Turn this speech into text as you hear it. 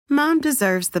Mom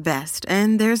deserves the best,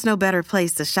 and there's no better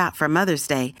place to shop for Mother's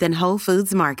Day than Whole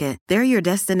Foods Market. They're your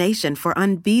destination for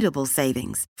unbeatable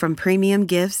savings, from premium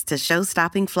gifts to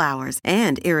show-stopping flowers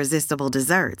and irresistible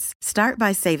desserts. Start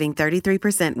by saving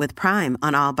 33% with Prime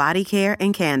on all body care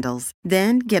and candles.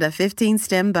 Then get a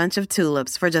 15-stem bunch of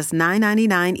tulips for just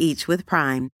 $9.99 each with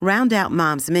Prime. Round out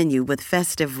Mom's menu with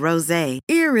festive rosé,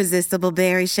 irresistible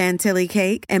berry chantilly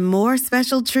cake, and more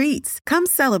special treats. Come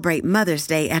celebrate Mother's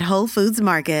Day at Whole Foods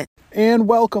Market. And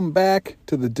welcome back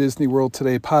to the Disney World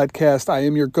Today podcast. I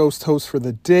am your ghost host for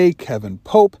the day, Kevin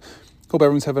Pope. Hope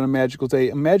everyone's having a magical day,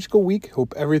 a magical week.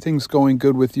 Hope everything's going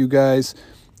good with you guys.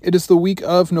 It is the week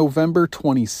of November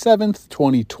 27th,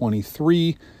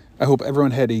 2023. I hope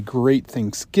everyone had a great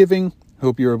Thanksgiving. I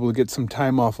hope you're able to get some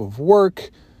time off of work,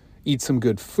 eat some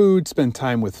good food, spend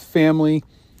time with family.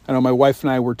 I know my wife and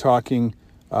I were talking.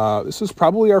 This was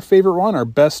probably our favorite one, our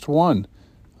best one.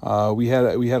 We had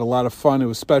a lot of fun. It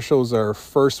was special. It was our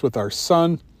first with our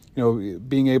son. You know,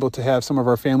 being able to have some of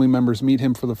our family members meet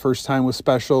him for the first time was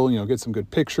special. You know, get some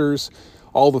good pictures.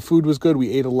 All the food was good.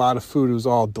 We ate a lot of food. It was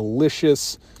all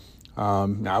delicious.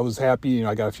 I was happy. You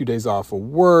know, I got a few days off of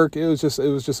work. It was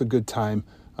just a good time.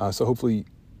 So hopefully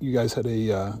you guys had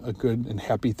a good and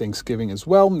happy Thanksgiving as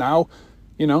well. Now,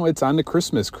 you know, it's on to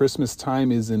Christmas. Christmas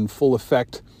time is in full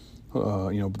effect.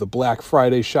 You know, the Black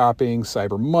Friday shopping,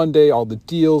 Cyber Monday, all the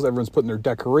deals, everyone's putting their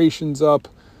decorations up,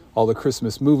 all the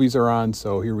Christmas movies are on,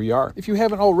 so here we are. If you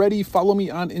haven't already, follow me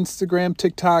on Instagram,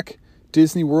 TikTok,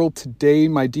 Disney World Today.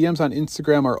 My DMs on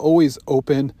Instagram are always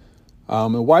open.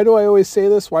 And why do I always say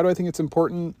this? Why do I think it's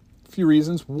important? A few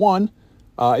reasons. One,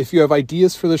 if you have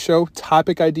ideas for the show,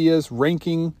 topic ideas,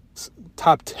 rankings,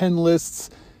 top 10 lists,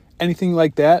 anything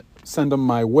like that, send them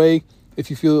my way. If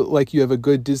you feel like you have a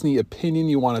good Disney opinion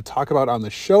you want to talk about on the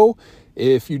show,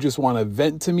 if you just want to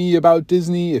vent to me about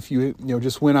Disney, if you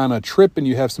just went on a trip and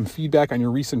you have some feedback on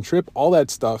your recent trip, all that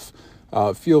stuff,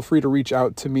 feel free to reach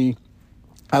out to me.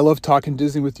 I love talking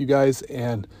Disney with you guys,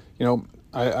 and you know,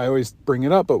 I always bring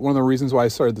it up, but one of the reasons why I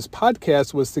started this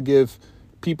podcast was to give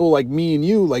people like me and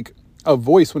you like a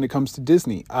voice when it comes to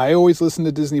Disney. I always listen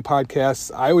to Disney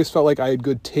podcasts. I always felt like I had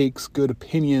good takes, good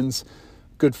opinions,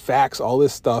 good facts, all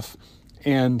this stuff.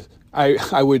 And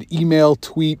I would email,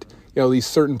 tweet, you know, these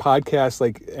certain podcasts,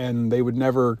 like, and they would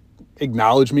never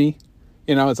acknowledge me.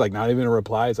 You know, it's like not even a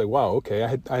reply. It's like, wow,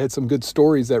 okay, I had some good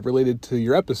stories that related to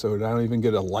your episode. I don't even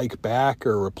get a like back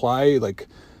or a reply. Like,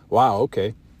 wow,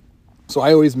 okay. So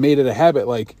I always made it a habit,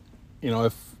 like, you know,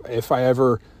 if I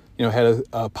ever, you know, had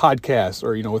a podcast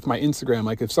or, you know, with my Instagram,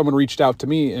 like if someone reached out to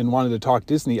me and wanted to talk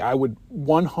Disney, I would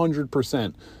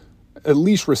 100% at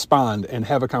least respond and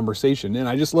have a conversation. And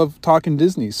I just love talking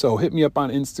Disney. So hit me up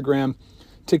on Instagram,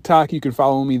 TikTok. You can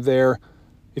follow me there.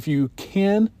 If you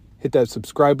can, hit that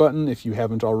subscribe button. If you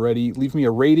haven't already, leave me a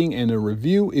rating and a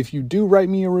review. If you do write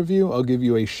me a review, I'll give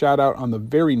you a shout out on the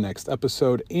very next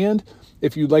episode. And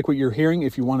if you like what you're hearing,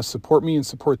 if you want to support me and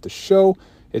support the show,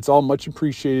 it's all much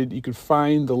appreciated. You can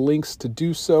find the links to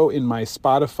do so in my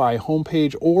Spotify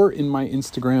homepage or in my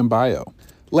Instagram bio.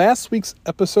 Last week's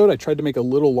episode, I tried to make a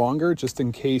little longer just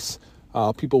in case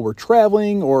people were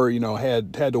traveling or, you know,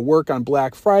 had to work on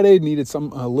Black Friday, needed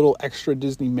a little extra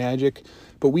Disney magic.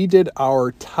 But we did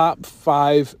our top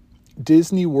 5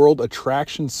 Disney World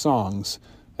attraction songs,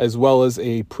 as well as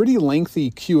a pretty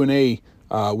lengthy Q&A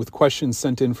with questions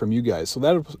sent in from you guys. So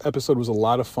that episode was a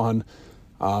lot of fun.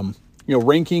 You know,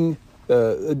 ranking.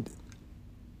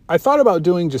 I thought about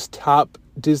doing just top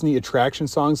Disney attraction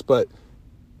songs, but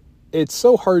it's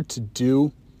so hard to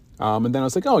do. And then I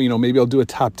was like, oh, you know, maybe I'll do a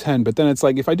top 10. But then it's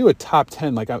like, if I do a top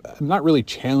 10, like I'm not really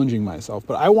challenging myself.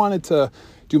 But I wanted to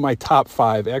do my top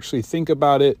 5, actually think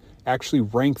about it, actually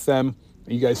rank them.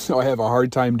 You guys know I have a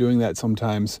hard time doing that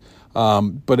sometimes.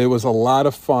 But it was a lot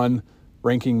of fun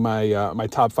ranking my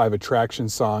top 5 attraction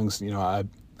songs. You know,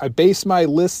 I based my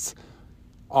lists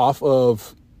off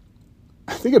of,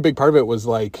 I think a big part of it was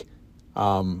like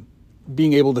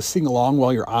being able to sing along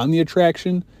while you're on the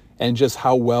attraction, and just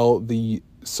how well the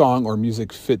song or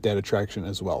music fit that attraction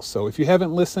as well. So if you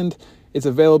haven't listened, it's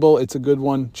available. It's a good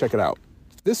one. Check it out.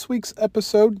 This week's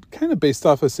episode, kind of based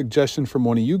off a suggestion from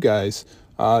one of you guys.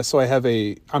 So I have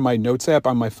on my notes app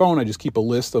on my phone, I just keep a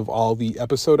list of all the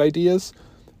episode ideas.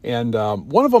 And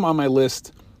one of them on my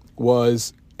list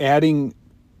was adding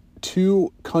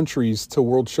 2 countries to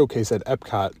World Showcase at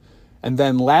Epcot. And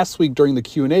then last week during the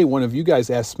Q&A, one of you guys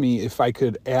asked me if I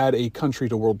could add a country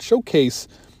to World Showcase.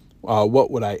 What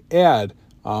would I add?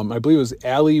 I believe it was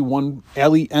Allie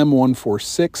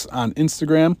M146 on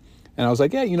Instagram. And I was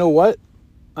like, yeah, you know what?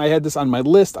 I had this on my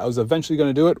list. I was eventually going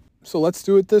to do it. So let's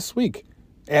do it this week.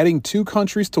 Adding 2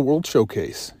 countries to World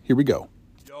Showcase. Here we go.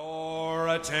 Yo,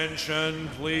 attention,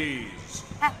 please.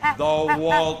 The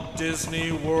Walt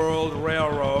Disney World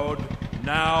Railroad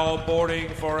now boarding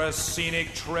for a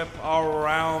scenic trip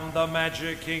around the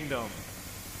Magic Kingdom.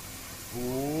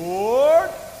 Board!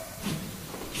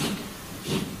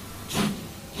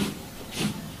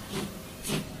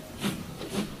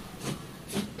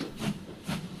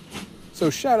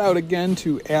 So shout out again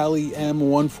to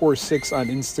AllieM146 on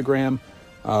Instagram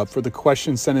for the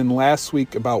question sent in last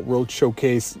week about World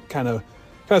Showcase. Kind of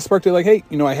sparked it like, hey,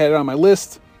 I had it on my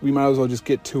list. We might as well just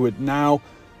get to it now.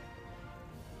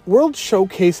 World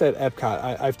Showcase at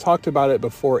Epcot, I've talked about it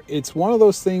before. It's one of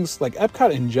those things, like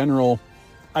Epcot in general,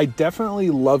 I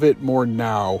definitely love it more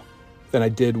now than I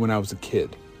did when I was a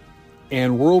kid.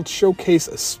 And World Showcase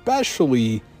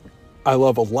especially, I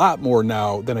love a lot more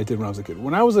now than I did when I was a kid.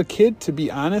 When I was a kid, to be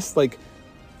honest, I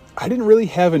didn't really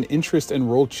have an interest in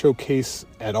World Showcase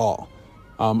at all.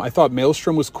 I thought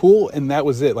Maelstrom was cool, and that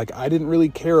was it. I didn't really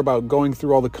care about going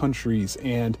through all the countries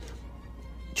and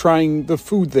trying the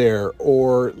food there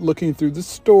or looking through the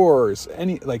stores. I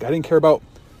didn't care about,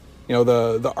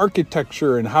 the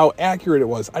architecture and how accurate it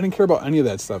was. I didn't care about any of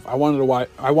that stuff. I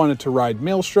wanted to ride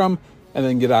Maelstrom and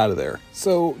then get out of there.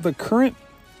 So the current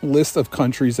list of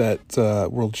countries at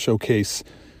World Showcase,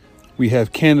 we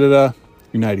have Canada,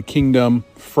 United Kingdom,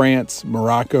 France,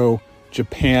 Morocco,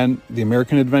 Japan, the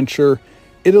American Adventure,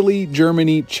 Italy,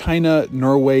 Germany, China,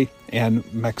 Norway, and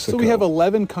Mexico. So we have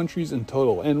 11 countries in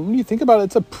total. And when you think about it,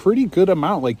 it's a pretty good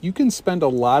amount. You can spend a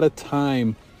lot of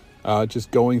time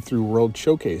just going through World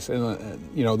Showcase. And,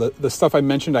 the stuff I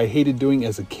mentioned I hated doing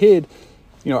as a kid,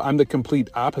 I'm the complete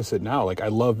opposite now. I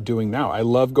love doing now. I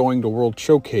love going to World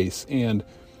Showcase and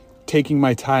taking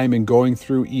my time and going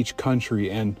through each country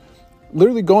and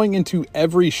literally going into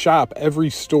every shop,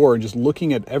 every store, and just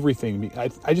looking at everything.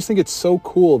 I just think it's so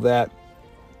cool that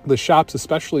the shops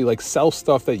especially sell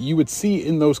stuff that you would see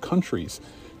in those countries.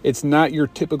 It's not your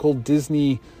typical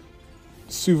Disney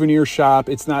souvenir shop.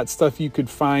 It's not stuff you could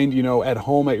find, at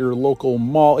home at your local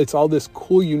mall. It's all this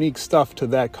cool, unique stuff to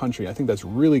that country. I think that's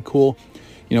really cool.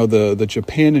 The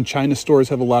Japan and China stores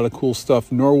have a lot of cool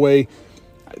stuff. Norway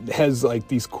has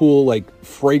these cool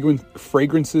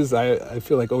fragrances I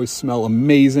feel always smell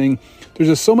amazing. There's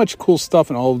just so much cool stuff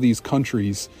in all of these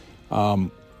countries.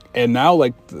 And now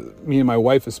me and my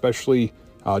wife, especially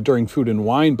during Food and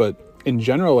Wine, but in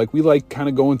general, we kind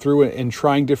of going through it and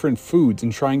trying different foods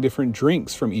and trying different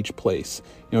drinks from each place.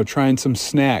 Trying some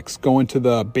snacks, going to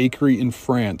the bakery in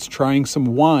France, trying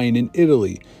some wine in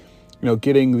Italy,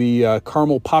 getting the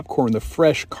caramel popcorn, the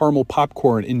fresh caramel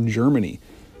popcorn in Germany.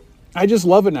 I just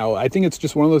love it now. I think it's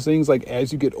just one of those things,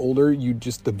 as you get older, you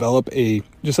just develop a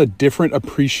different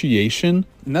appreciation.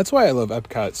 And that's why I love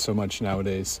Epcot so much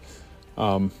nowadays.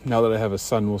 Now that I have a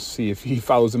son, we'll see if he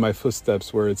follows in my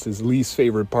footsteps, where it's his least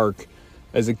favorite park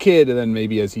as a kid, and then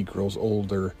maybe as he grows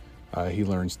older, he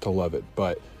learns to love it.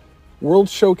 But World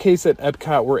Showcase at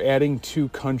Epcot, we're adding 2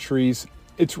 countries.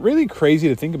 It's really crazy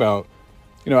to think about.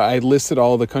 I listed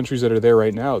all the countries that are there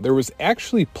right now. There was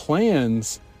actually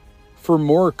plans for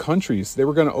more countries. They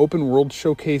were going to open World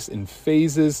Showcase in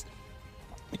phases,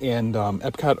 and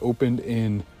Epcot opened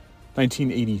in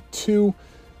 1982,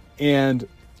 and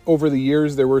over the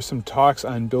years, there were some talks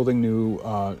on building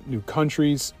new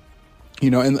countries,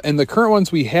 and the current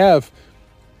ones we have.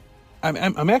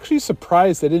 I'm actually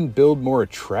surprised they didn't build more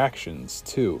attractions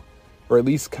too, or at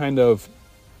least kind of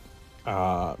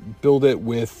build it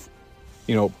with,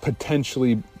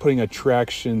 potentially putting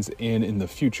attractions in the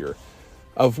future.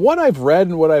 Of what I've read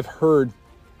and what I've heard,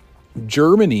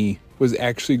 Germany was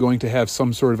actually going to have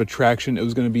some sort of attraction. It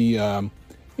was going to be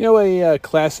a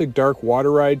classic dark water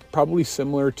ride, probably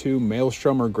similar to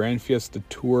Maelstrom or Grand Fiesta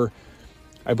Tour.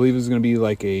 I believe it was going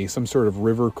to be some sort of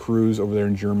river cruise over there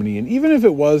in Germany. And even if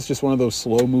it was just one of those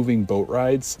slow-moving boat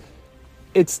rides,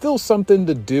 it's still something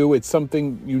to do. It's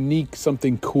something unique,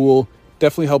 something cool.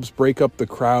 Definitely helps break up the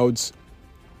crowds.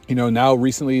 Now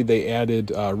recently they added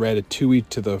Ratatouille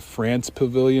to the France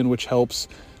Pavilion, which helps.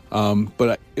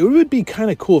 But it would be kind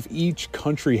of cool if each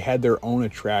country had their own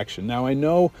attraction. Now, I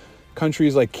know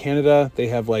countries like Canada, they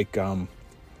have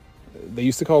they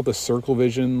used to call it the Circle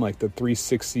Vision, the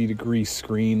 360-degree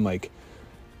screen.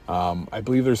 I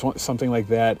believe there's something like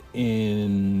that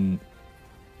in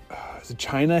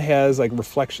China has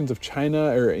Reflections of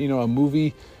China, or a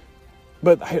movie.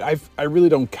 But I really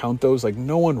don't count those.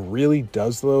 No one really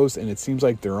does those, and it seems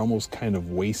like they're almost kind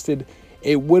of wasted.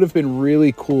 It would have been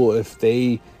really cool if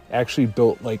they actually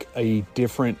built a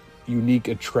different, unique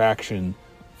attraction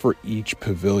for each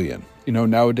pavilion.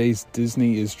 Nowadays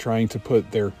Disney is trying to put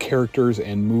their characters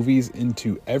and movies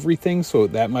into everything, so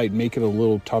that might make it a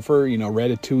little tougher.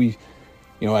 Ratatouille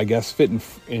I guess fit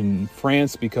in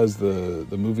France because the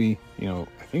movie, I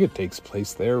think it takes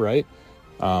place there, right?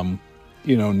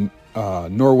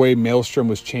 Norway Maelstrom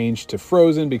was changed to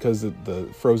Frozen because the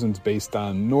Frozen's based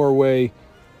on Norway.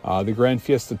 The Grand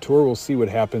Fiesta Tour, we'll see what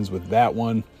happens with that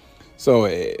one. So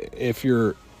if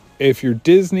you're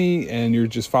Disney and you're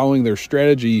just following their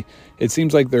strategy, it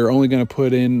seems like they're only going to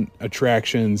put in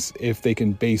attractions if they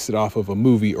can base it off of a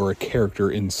movie or a character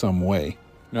in some way.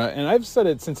 And I've said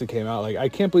it since it came out. Like, I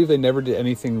can't believe they never did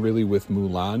anything really with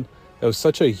Mulan. That was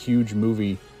such a huge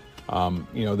movie.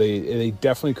 They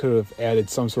definitely could have added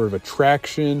some sort of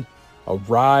attraction, a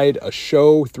ride, a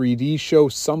show, 3D show,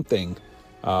 something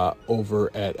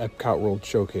over at Epcot World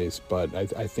Showcase. But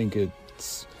I think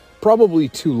it's probably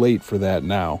too late for that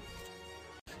now.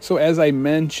 So as I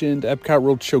mentioned, Epcot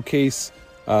World Showcase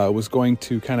was going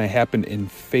to kind of happen in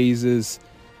phases.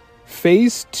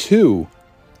 Phase 2,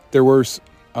 there were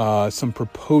some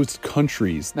proposed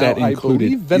countries that included I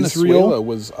believe Venezuela Israel,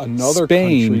 was another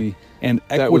Spain, country and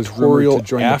that was Equatorial rumored to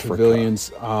join Africa. the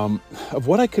pavilions. Of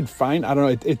what I could find, I don't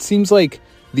know. It seems like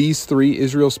these three,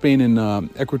 Israel, Spain, and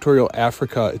Equatorial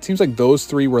Africa, it seems like those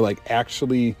three were like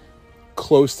actually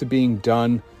close to being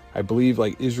done. I believe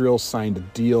like Israel signed a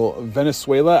deal.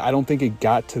 Venezuela, I don't think it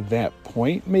got to that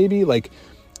point. Maybe like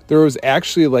there was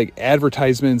actually like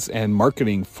advertisements and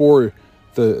marketing for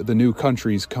the new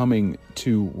countries coming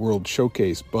to World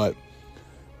Showcase, but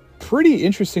pretty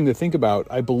interesting to think about.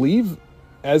 I believe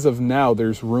as of now,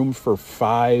 there's room for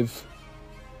 5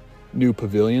 new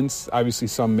pavilions. Obviously,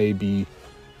 some may be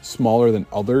smaller than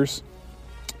others,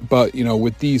 but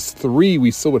with these 3, we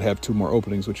still would have 2 more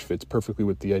openings, which fits perfectly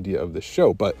with the idea of the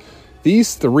show. But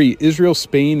these 3, Israel,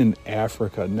 Spain, and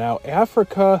Africa. Now,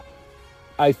 Africa,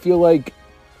 I feel like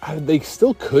they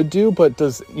still could do, but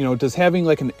does having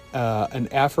like an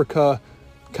Africa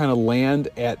kind of land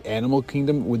at Animal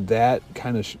Kingdom, would that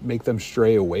kind of make them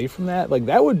stray away from that? Like,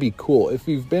 that would be cool if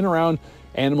you've been around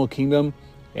Animal Kingdom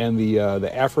and the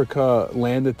Africa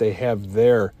land that they have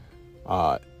there.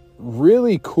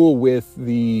 Really cool with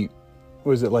the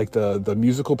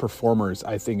musical performers.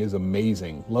 I think is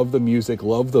amazing. Love the music,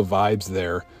 love the vibes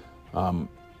there.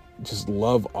 Just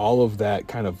love all of that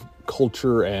kind of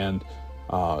culture, and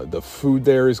the food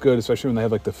there is good, especially when they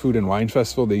have like the Food and Wine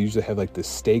Festival. They usually have like this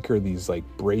steak or these like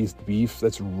braised beef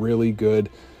that's really good.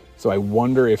 So I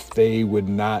wonder if they would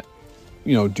not,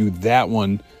 do that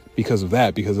one because of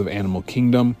Animal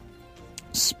Kingdom.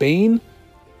 Spain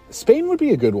would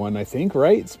be a good one, I think,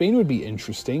 right? Spain would be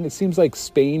interesting. It seems like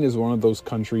Spain is one of those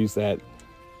countries that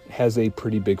has a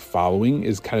pretty big following,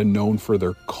 is kind of known for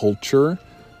their culture,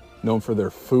 known for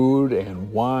their food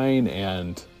and wine,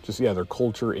 and just their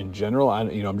culture in general. I'm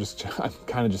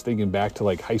kind of just thinking back to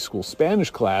like high school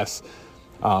Spanish class.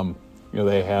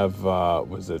 They have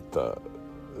the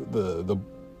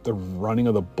running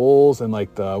of the bulls and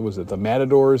like the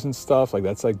matadors and stuff, like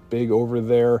that's like big over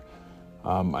there.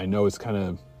 I know it's kind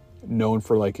of known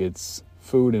for like its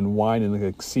food and wine and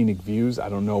like scenic views. I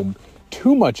don't know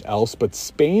too much else, but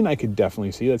Spain I could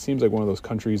definitely see. That seems like one of those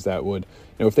countries that would,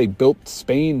 if they built the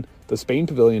Spain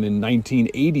pavilion in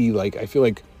 1980, like I feel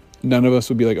like none of us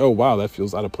would be like, oh wow, that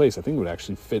feels out of place. I think it would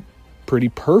actually fit pretty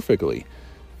perfectly.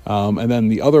 And then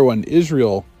the other one,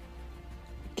 Israel,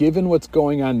 given what's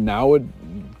going on now,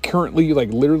 currently, like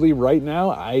literally right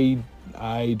now,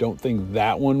 I don't think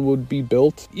that one would be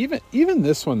built. Even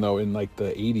this one though, in like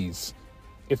the 80s,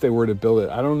 if they were to build it,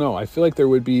 I don't know. I feel like there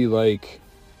would be like,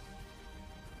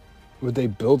 would they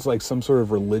build like some sort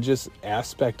of religious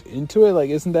aspect into it? Like,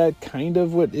 isn't that kind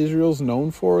of what Israel's known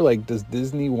for? Like, does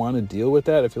Disney want to deal with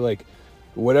that? I feel like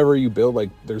whatever you build, like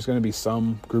there's going to be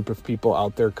some group of people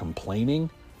out there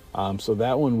complaining. So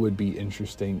that one would be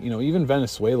interesting. Even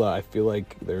Venezuela, I feel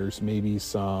like there's maybe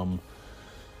some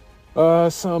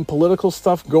political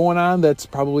stuff going on that's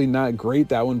probably not great.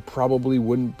 That one probably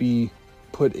wouldn't be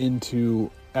put into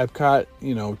Epcot.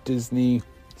 Disney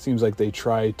seems like they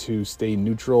try to stay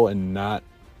neutral and not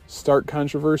start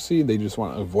controversy. They just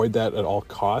want to avoid that at all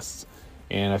costs.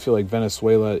 And I feel like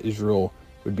Venezuela, Israel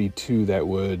would be 2 that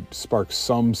would spark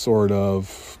some sort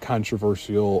of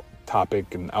controversial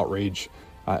topic and outrage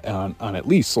on at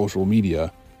least social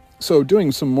media. So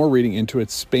doing some more reading into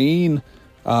it, Spain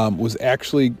was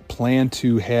actually planned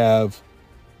to have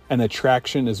an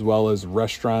attraction as well as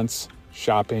restaurants,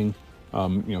 shopping,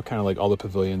 kind of like all the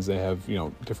pavilions. They have,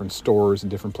 different stores and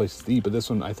different places to eat. But this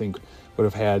one, I think, would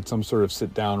have had some sort of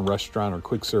sit-down restaurant or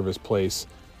quick service place,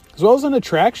 as well as an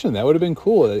attraction. That would have been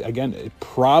cool. Again, it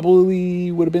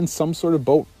probably would have been some sort of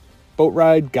boat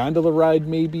ride, gondola ride,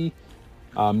 maybe.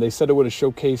 They said it would have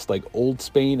showcased like old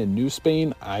Spain and new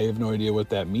Spain. I have no idea what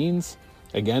that means.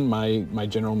 again, my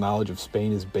general knowledge of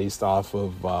Spain is based off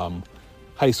of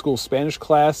high school Spanish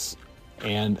class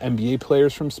and NBA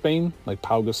players from Spain, like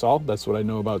Pau Gasol. That's what I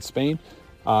know about Spain.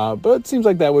 But it seems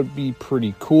like that would be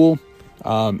pretty cool.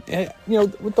 And,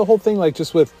 with the whole thing, like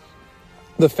just with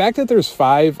the fact that there's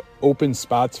 5 open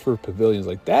spots for pavilions,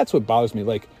 like that's what bothers me.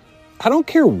 Like, I don't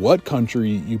care what country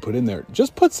you put in there,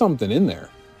 just put something in there,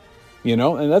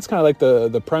 and that's kind of like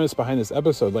the premise behind this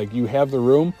episode. Like, you have the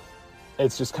room.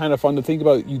 It's just kind of fun to think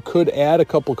about. You could add a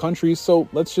couple countries, so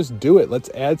let's just do it. Let's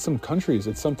add some countries.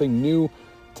 It's something new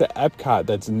to Epcot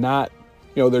that's not,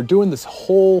 they're doing this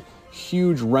whole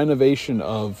huge renovation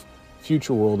of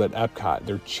Future World at Epcot.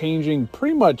 They're changing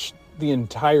pretty much the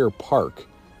entire park.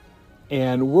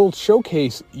 And World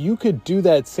Showcase, you could do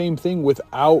that same thing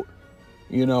without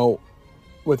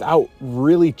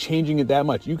really changing it that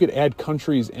much. You could add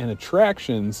countries and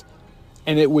attractions,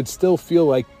 and it would still feel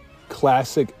like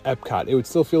classic Epcot. It would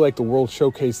still feel like the World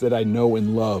Showcase that I know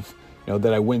and love,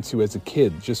 that I went to as a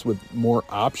kid, just with more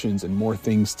options and more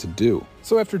things to do.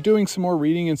 So after doing some more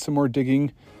reading and some more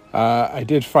digging, I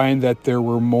did find that there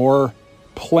were more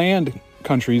planned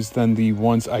countries than the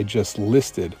ones I just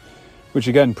listed, which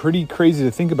again, pretty crazy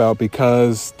to think about,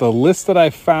 because the list that I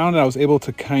found, I was able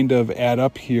to kind of add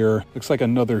up here, looks like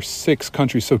another 6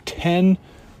 countries. So 10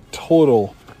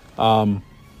 total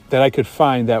that I could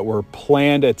find that were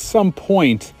planned at some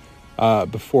point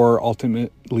before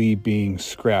ultimately being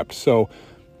scrapped. So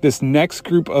this next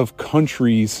group of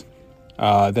countries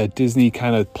that Disney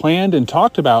kind of planned and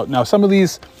talked about. Now, some of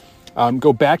these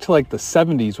go back to like the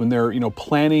 70s when they're,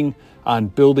 planning on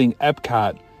building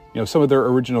Epcot. Some of their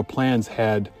original plans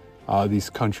had these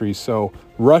countries. So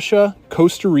Russia,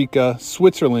 Costa Rica,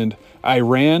 Switzerland,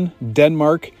 Iran,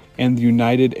 Denmark, and the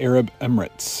United Arab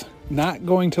Emirates. Not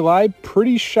going to lie,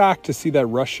 pretty shocked to see that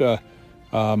Russia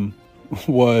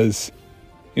was,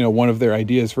 one of their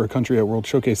ideas for a country at World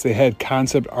Showcase. They had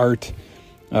concept art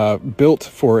built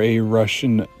for a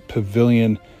Russian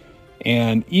pavilion.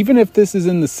 And even if this is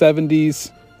in the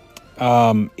 70s,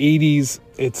 80s,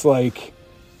 it's like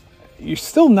you're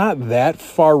still not that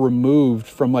far removed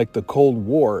from like the Cold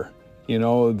War.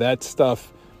 That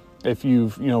stuff, if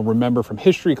you've, remember from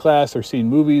history class or seen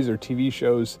movies or TV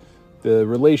shows, the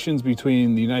relations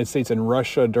between the United States and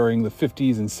Russia during the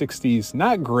 50s and 60s,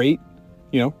 not great,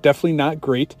 definitely not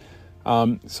great.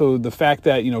 So the fact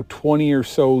that, 20 or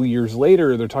so years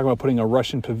later, they're talking about putting a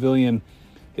Russian pavilion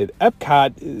at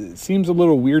Epcot seems a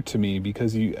little weird to me,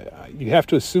 because you have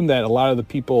to assume that a lot of the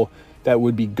people that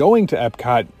would be going to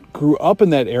Epcot grew up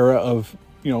in that era of,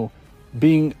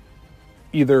 being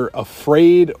either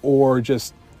afraid or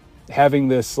just having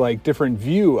this like different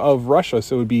view of Russia.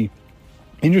 So it would be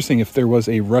interesting if there was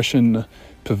a Russian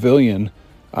pavilion.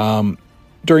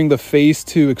 During the Phase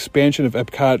 2 expansion of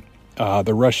Epcot,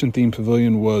 the Russian-themed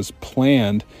pavilion was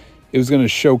planned. It was going to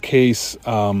showcase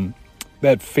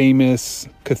that famous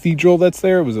cathedral that's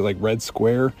there. Was it like Red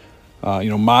Square?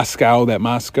 Moscow,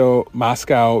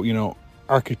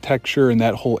 architecture in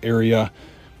that whole area.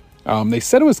 They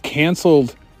said it was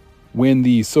canceled when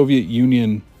the Soviet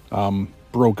Union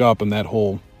broke up and that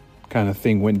whole kind of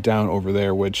thing went down over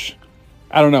there, which,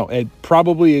 I don't know, it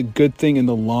probably a good thing in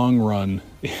the long run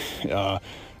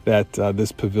that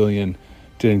this pavilion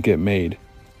didn't get made.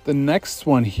 The next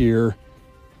one here,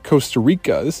 Costa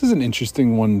Rica. This is an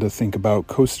interesting one to think about.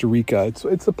 Costa Rica.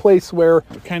 It's a place where,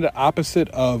 kind of opposite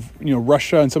of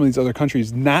Russia and some of these other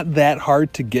countries, not that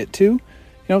hard to get to.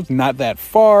 It's not that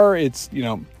far. It's you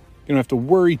don't have to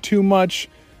worry too much.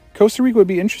 Costa Rica would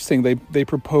be interesting. They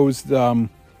proposed the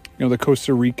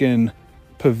Costa Rican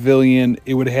pavilion.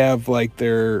 It would have like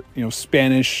their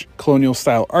Spanish colonial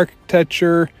style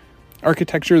architecture.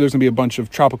 There's gonna be a bunch of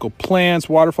tropical plants,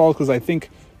 waterfalls, because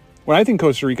when I think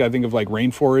Costa Rica, I think of like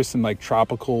rainforests and like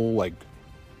tropical like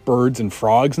birds and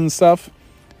frogs and stuff.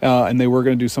 And they were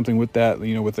going to do something with that,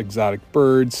 with exotic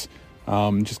birds,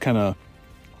 just kind of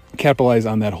capitalize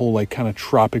on that whole like kind of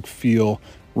tropic feel,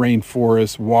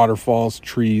 rainforest, waterfalls,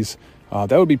 trees.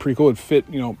 That would be pretty cool. It'd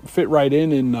fit right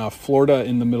in Florida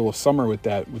in the middle of summer with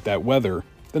that weather.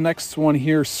 The next one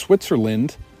here,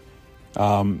 Switzerland.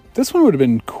 This one would have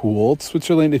been cool.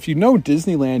 Switzerland, if you know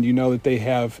Disneyland, you know that they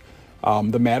have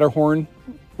the Matterhorn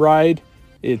ride.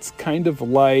 It's kind of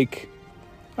like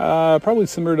probably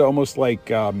similar to almost like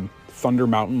Thunder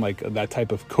Mountain, like that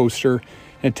type of coaster.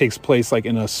 And it takes place like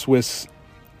in a Swiss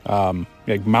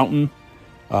like mountain.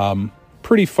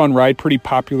 Pretty fun ride, pretty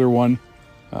popular one.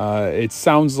 It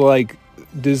sounds like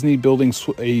Disney building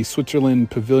a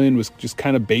Switzerland pavilion was just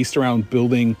kind of based around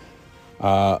building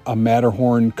a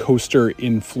Matterhorn coaster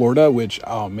in Florida, which,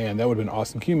 oh man, that would have been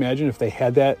awesome. Can you imagine if they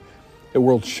had that at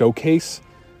World Showcase?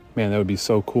 Man, that would be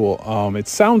so cool. It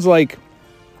sounds like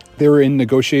they were in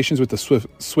negotiations with the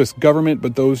Swiss government,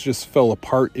 but those just fell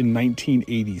apart in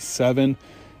 1987,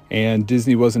 and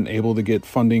Disney wasn't able to get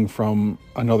funding from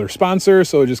another sponsor,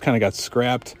 so it just kind of got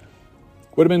scrapped.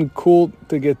 Would have been cool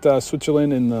to get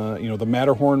Switzerland in the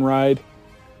Matterhorn ride.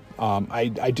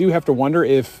 I do have to wonder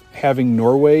if having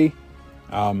Norway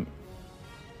kind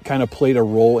of played a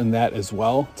role in that as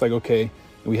well. It's like, okay,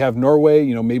 we have Norway,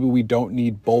 maybe we don't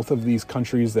need both of these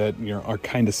countries that are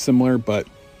kind of similar, but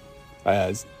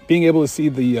being able to see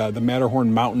the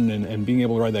Matterhorn mountain and being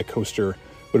able to ride that coaster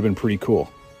would have been pretty cool.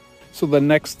 So the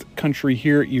next country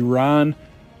here, Iran.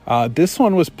 This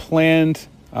one was planned,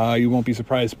 you won't be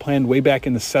surprised, planned way back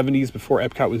in the 70s before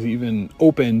Epcot was even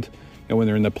opened. When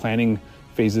they're in the planning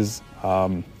phases,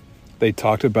 they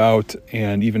talked about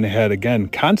and even had, again,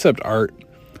 concept art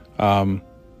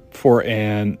for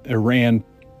an Iran,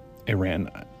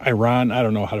 I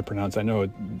don't know how to pronounce it. I know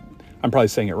I'm probably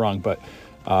saying it wrong, but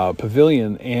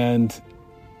pavilion. And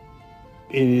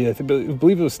I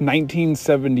believe it was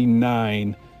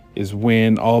 1979 is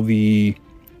when all the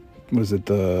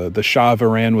Shah of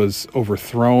Iran was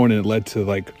overthrown, and it led to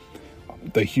like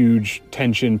the huge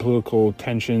political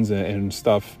tensions and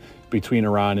stuff between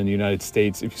Iran and the United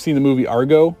States. If you've seen the movie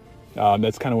Argo,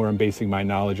 that's kind of where I'm basing my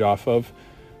knowledge off of.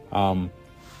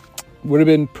 Would have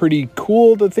been pretty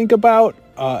cool to think about.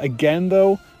 Again,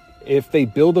 though, if they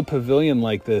build a pavilion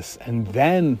like this and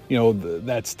then,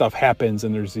 that stuff happens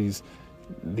and there's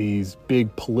these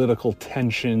big political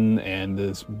tension and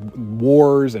this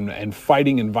wars and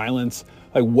fighting and violence,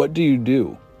 like what do?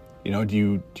 Do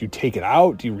you take it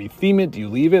out? Do you retheme it? Do you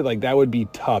leave it? Like that would be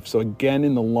tough. So again,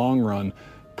 in the long run,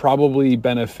 probably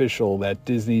beneficial that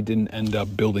Disney didn't end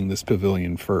up building this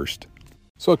pavilion first.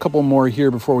 So a couple more here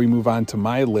before we move on to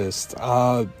my list.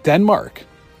 Denmark.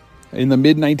 In the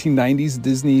mid-1990s,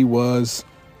 Disney was,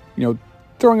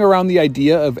 throwing around the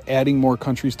idea of adding more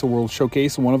countries to World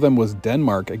Showcase. One of them was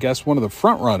Denmark. I guess one of the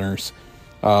front runners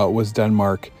was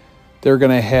Denmark. They're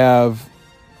going to have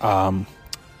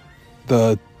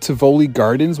the Tivoli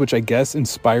Gardens, which I guess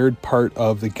inspired part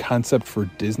of the concept for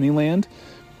Disneyland.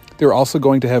 They're also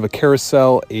going to have a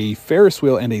carousel, a Ferris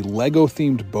wheel, and a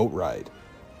Lego-themed boat ride.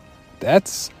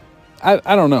 That's,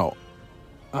 I don't know.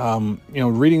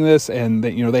 Reading this and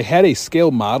that, they had a scale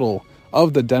model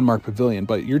of the Denmark Pavilion,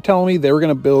 but you're telling me they were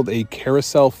going to build a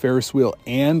carousel, Ferris wheel,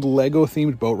 and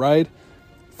Lego-themed boat ride?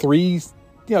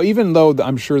 Even though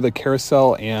I'm sure the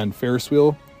carousel and Ferris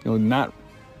wheel, not,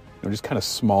 just kind of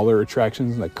smaller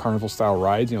attractions like carnival-style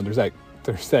rides.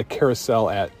 There's that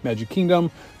carousel at Magic Kingdom.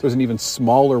 There's an even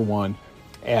smaller one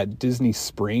at Disney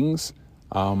Springs.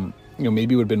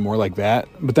 Maybe it would have been more like that.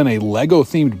 But then a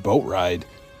Lego-themed boat ride.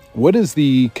 What is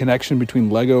the connection between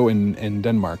Lego and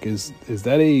Denmark? Is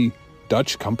that a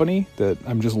Dutch company that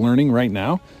I'm just learning right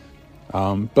now?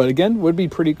 But again, would be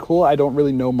pretty cool. I don't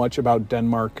really know much about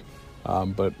Denmark,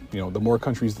 but the more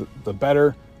countries, the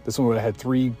better. This one would have had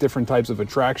 3 different types of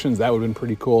attractions. That would have been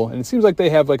pretty cool. And it seems like they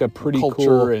have like a pretty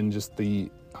culture and just the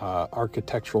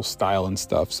architectural style and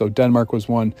stuff. So Denmark was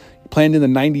one. Planned in the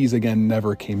 90s, again,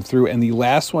 never came through. And the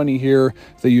last one here,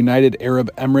 the United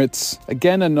Arab Emirates.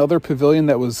 Again, another pavilion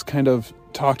that was kind of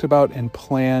talked about and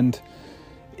planned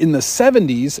in the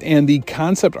 70s. And the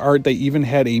concept art, they even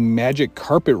had a magic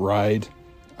carpet ride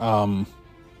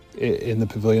in the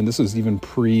pavilion. This was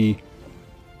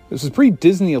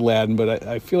pre-Disney Aladdin, but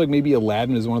I feel like maybe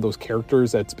Aladdin is one of those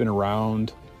characters that's been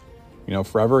around,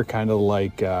 forever, kind of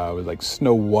like with like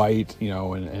Snow White,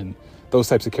 and those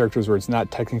types of characters where it's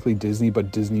not technically Disney,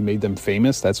 but Disney made them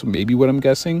famous. That's maybe what I'm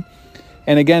guessing.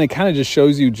 And again, it kind of just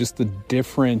shows you just a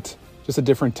different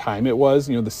time it was.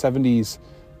 The 70s,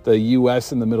 the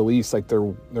U.S. and the Middle East, like there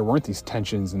weren't these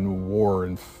tensions and war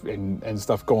and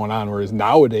stuff going on. Whereas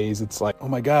nowadays, it's like, oh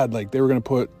my God, like they were going to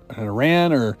put an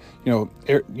Iran or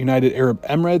United Arab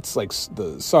Emirates, like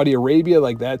the Saudi Arabia,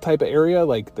 like that type of area,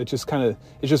 like that just kind of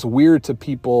it's just weird to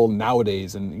people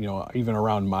nowadays, and even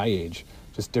around my age,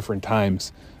 just different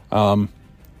times.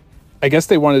 I guess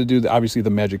they wanted to do obviously the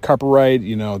magic carpet ride,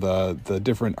 the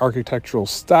different architectural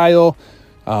style.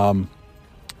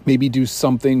 Maybe do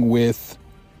something with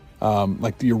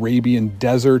like the Arabian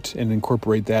desert and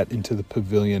incorporate that into the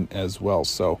pavilion as well.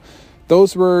 So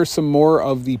those were some more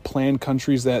of the planned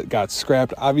countries that got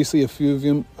scrapped. Obviously, a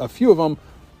few of them,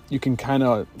 you can kind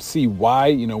of see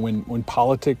why. When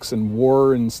politics and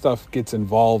war and stuff gets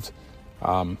involved,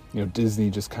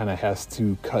 Disney just kind of has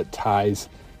to cut ties.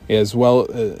 As well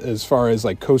as far as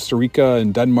like Costa Rica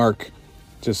and Denmark,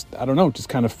 just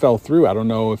kind of fell through. I don't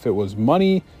know if it was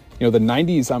money. The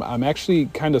 90s, I'm actually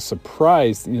kind of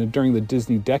surprised, during the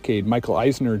Disney decade, Michael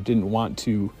Eisner didn't want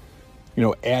to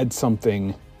add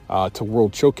something to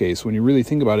World Showcase. When you really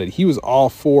think about it, he was all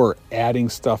for adding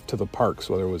stuff to the parks,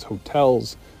 whether it was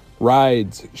hotels,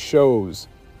 rides, shows,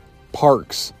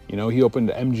 parks. He opened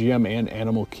MGM and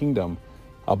Animal Kingdom,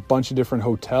 a bunch of different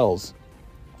hotels.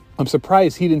 I'm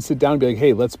surprised he didn't sit down and be like,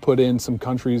 hey, let's put in some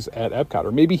countries at Epcot.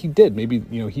 Or maybe he did. Maybe,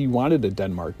 he wanted a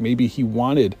Denmark. Maybe he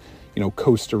wanted,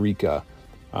 Costa Rica.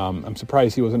 I'm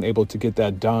surprised he wasn't able to get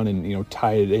that done and,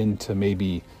 tie it into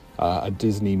maybe a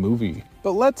Disney movie.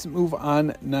 But let's move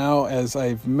on now. As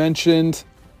I've mentioned,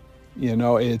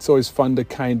 it's always fun to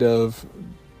kind of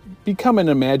become an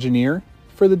Imagineer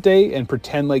for the day and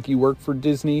pretend like you work for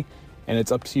Disney, and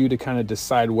it's up to you to kind of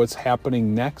decide what's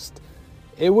happening next.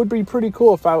 It would be pretty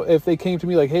cool if they came to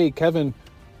me like, hey, Kevin,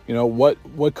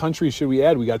 what countries should we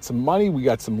add? We got some money, we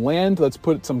got some land, let's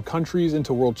put some countries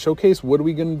into World Showcase. What are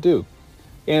we going to do?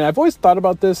 And I've always thought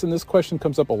about this, and this question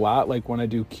comes up a lot, like when I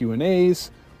do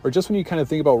Q&As, or just when you kind of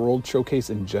think about World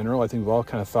Showcase in general. I think we've all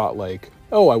kind of thought like,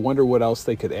 oh, I wonder what else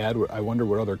they could add. I wonder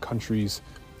what other countries,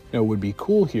 would be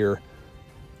cool here.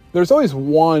 There's always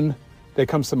one that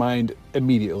comes to mind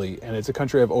immediately, and it's a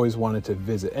country I've always wanted to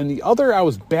visit. And the other, I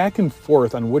was back and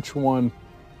forth on which one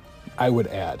I would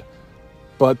add.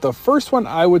 But the first one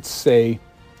I would say,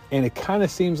 and it kind of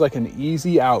seems like an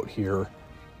easy out here,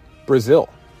 Brazil.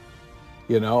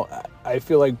 I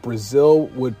feel like Brazil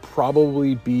would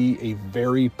probably be a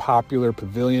very popular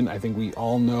pavilion. I think we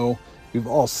all know, we've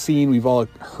all seen, we've all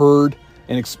heard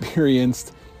and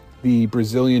experienced the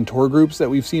Brazilian tour groups that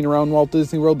we've seen around Walt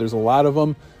Disney World. There's a lot of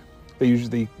them.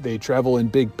 They travel in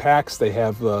big packs. They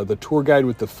have the tour guide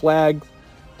with the flag.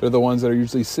 They're the ones that are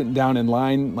usually sitting down in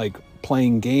line, like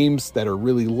playing games that are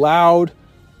really loud.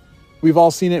 We've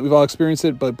all seen it. We've all experienced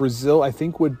it. But Brazil, I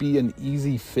think, would be an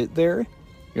easy fit there.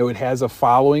 It has a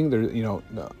following. There,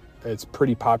 it's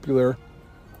pretty popular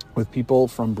with people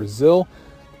from Brazil.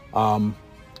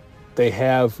 They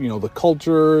have, the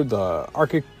culture, the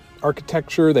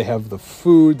architecture. They have the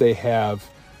food. They have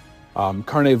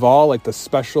Carnival, like the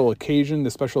special occasion,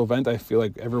 the special event I feel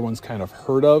like everyone's kind of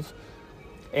heard of.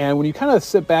 And when you kind of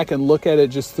sit back and look at it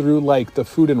just through like the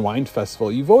Food and Wine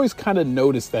Festival, you've always kind of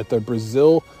noticed that the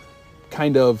Brazil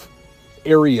kind of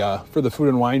area for the Food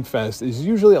and Wine Fest is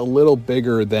usually a little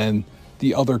bigger than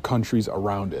the other countries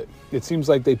around it. It seems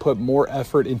like they put more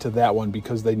effort into that one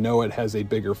because they know it has a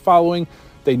bigger following.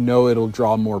 They know it'll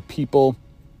draw more people.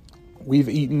 We've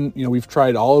eaten, we've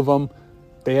tried all of them.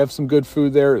 They have some good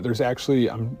food there. There's actually,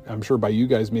 I'm sure by you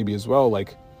guys maybe as well,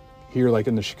 like here, like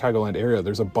in the Chicagoland area,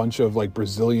 there's a bunch of like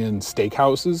Brazilian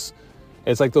steakhouses.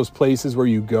 It's like those places where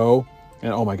you go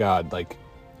and oh my God, like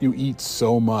you eat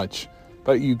so much,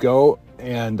 but you go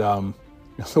and the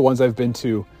ones I've been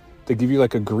to, they give you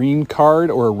like a green card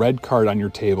or a red card on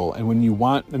your table. And when you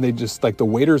want, and they just like the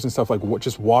waiters and stuff like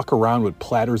just walk around with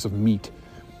platters of meat.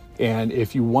 And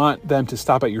if you want them to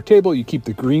stop at your table, you keep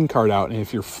the green card out. And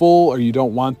if you're full or you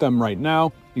don't want them right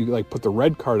now, you like put the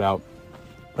red card out.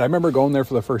 But I remember going there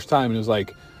for the first time and it was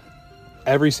like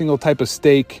every single type of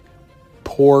steak,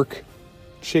 pork,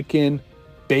 chicken,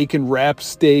 bacon wrapped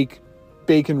steak,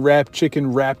 bacon wrapped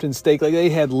chicken wrapped in steak. Like they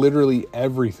had literally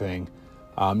everything.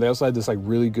 They also had this like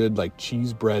really good like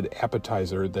cheese bread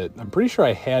appetizer that I'm pretty sure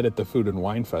I had at the Food and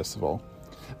Wine Festival.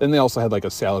 Then they also had like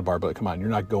a salad bar, but come on, you're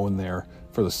not going there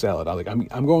for the salad.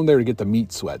 I'm going there to get the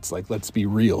meat sweats. Like, let's be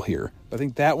real here. I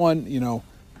think that one,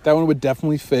 that one would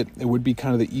definitely fit. It would be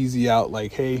kind of the easy out.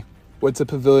 Like, hey, what's a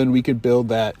pavilion we could build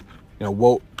that,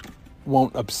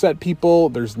 won't upset people?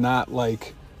 There's not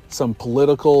like some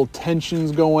political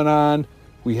tensions going on.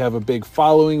 We have a big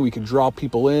following. We can draw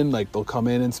people in. Like they'll come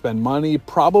in and spend money.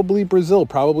 Probably Brazil.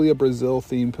 Probably a Brazil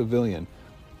themed pavilion.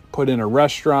 Put in a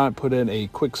restaurant. Put in a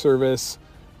quick service.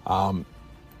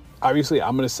 Obviously,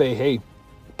 I'm going to say, hey,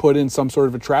 put in some sort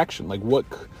of attraction. Like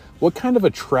what kind of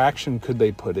attraction could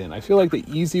they put in? I feel like the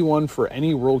easy one for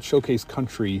any World Showcase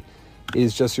country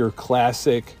is just your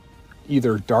classic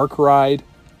either dark ride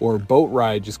or boat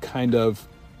ride, just kind of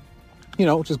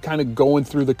going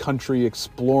through the country,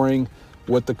 exploring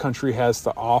what the country has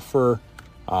to offer,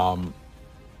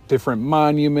 different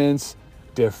monuments,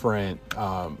 different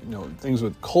things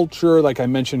with culture. Like I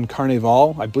mentioned,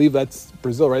 Carnival. I believe that's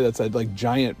Brazil, right? That's a like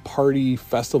giant party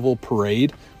festival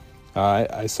parade.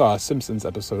 I saw a Simpsons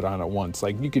episode on it once.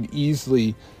 Like you could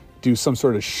easily do some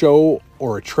sort of show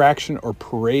or attraction or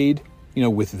parade,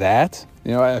 with that.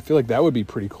 I feel like that would be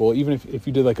pretty cool. Even if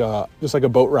you did like a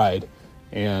boat ride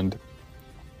and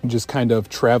just kind of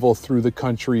travel through the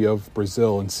country of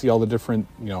Brazil and see all the different,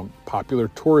 popular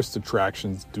tourist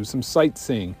attractions, do some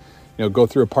sightseeing, go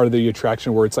through a part of the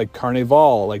attraction where it's like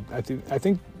Carnival. Like I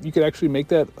think you could actually make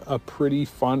that a pretty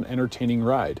fun, entertaining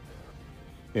ride.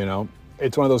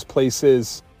 it's one of those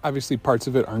places, obviously parts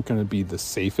of it aren't going to be the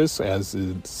safest, as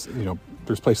it's,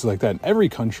 there's places like that in every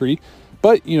country,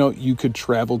 but, you could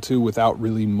travel to without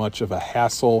really much of a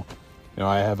hassle.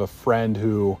 I have a friend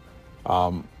who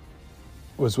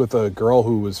was with a girl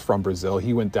who was from Brazil.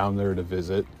 He went down there to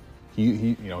visit.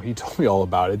 He told me all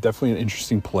about it. Definitely an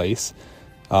interesting place.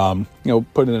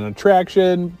 Put in an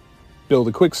attraction, build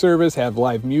a quick service, have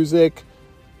live music.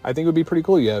 I think it would be pretty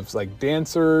cool. You have like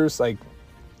dancers, I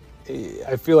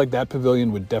feel like that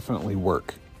pavilion would definitely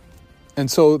work. And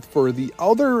so for the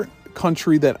other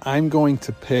country that I'm going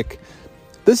to pick,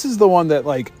 this is the one that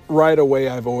like right away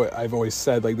I've always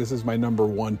said like this is my number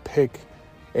one pick,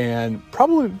 and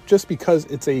probably just because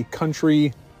it's a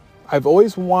country I've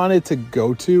always wanted to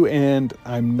go to, and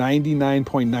I'm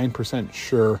 99.9%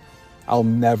 sure I'll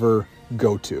never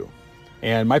go to.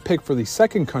 And my pick for the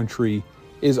second country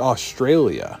is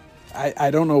Australia.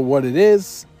 I don't know what it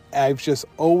is. I've just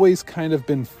always kind of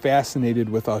been fascinated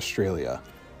with Australia.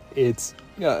 It's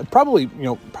probably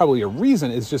a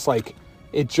reason is just like,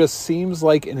 it just seems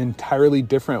like an entirely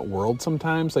different world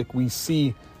sometimes. Like we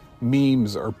see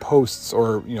memes or posts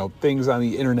or, things on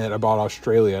the internet about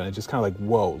Australia, and it's just kind of like,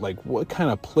 whoa, like what kind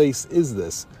of place is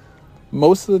this?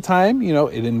 Most of the time,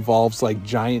 it involves like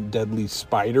giant deadly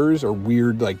spiders or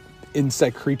weird like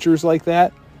insect creatures like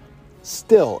that.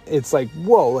 Still, it's like,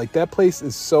 whoa, like that place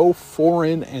is so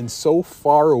foreign and so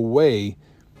far away.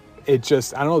 It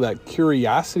just, I don't know, that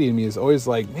curiosity in me is always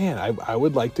like, man, I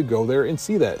would like to go there and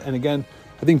see that. And again,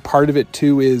 I think part of it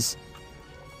too is,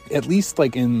 at least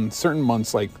like in certain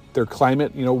months, like their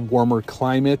climate, warmer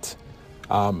climate,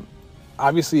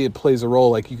 obviously it plays a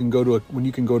role. Like when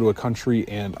you can go to a country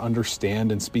and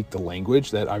understand and speak the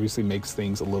language, that obviously makes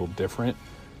things a little different.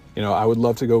 I would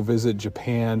love to go visit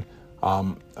Japan,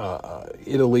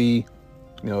 Italy,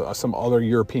 some other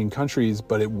European countries,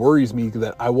 but it worries me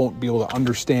that I won't be able to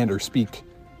understand or speak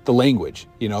the language.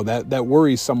 That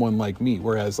worries someone like me.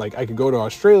 Whereas like I could go to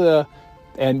Australia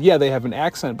and yeah, they have an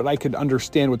accent, but I could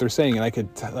understand what they're saying. And I could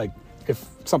if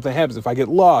something happens, if I get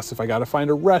lost, if I got to find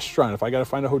a restaurant, if I got to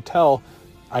find a hotel,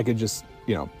 I could just,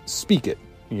 speak it.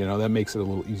 That makes it a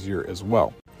little easier as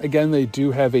well. Again, they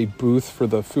do have a booth for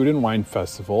the Food and Wine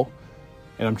Festival.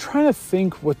 And I'm trying to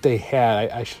think what they had.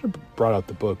 I should have brought out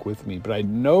the book with me, but I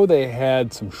know they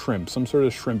had some shrimp, some sort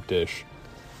of shrimp dish.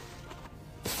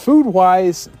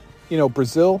 Food-wise,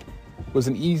 Brazil was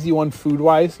an easy one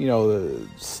food-wise. The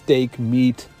steak,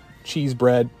 meat, cheese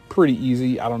bread, pretty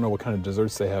easy. I don't know what kind of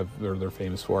desserts they have they're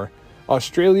famous for.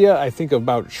 Australia, I think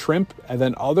about shrimp. And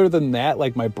then other than that,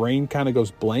 like my brain kind of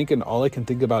goes blank and all I can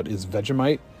think about is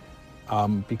Vegemite.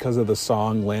 Because of the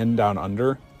song Land Down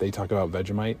Under, they talk about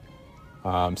Vegemite.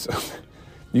 So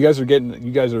you guys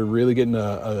are really getting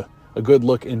a good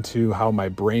look into how my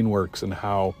brain works and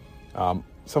how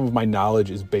some of my knowledge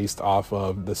is based off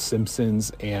of The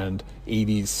Simpsons and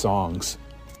 80s songs.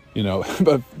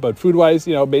 But food wise,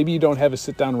 maybe you don't have a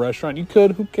sit down restaurant. You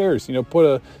could, who cares? Put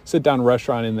a sit down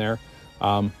restaurant in there.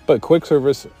 But quick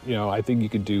service, I think you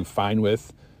could do fine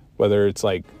with, whether it's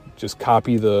like just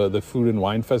copy the Food and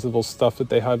Wine Festival stuff that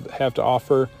they have to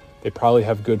offer. They probably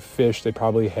have good fish. They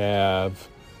probably have,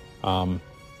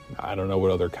 I don't know what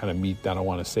other kind of meat. I don't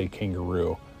want to say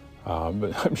kangaroo,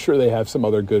 but I'm sure they have some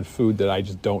other good food that I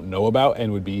just don't know about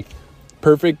and would be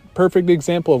perfect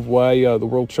example of why the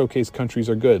World Showcase countries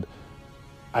are good.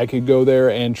 I could go there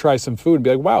and try some food and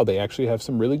be like, wow, they actually have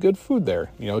some really good food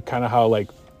there. Kind of how like,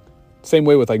 same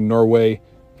way with like Norway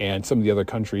and some of the other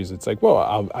countries. It's like,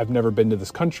 well, I've never been to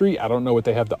this country. I don't know what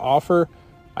they have to offer.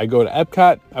 I go to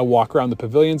Epcot, I walk around the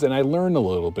pavilions, and I learn a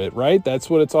little bit, right? That's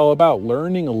what it's all about,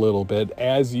 learning a little bit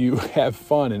as you have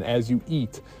fun and as you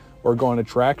eat or go on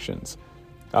attractions.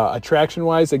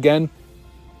 Attraction-wise, again,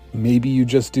 maybe you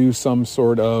just do some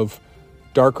sort of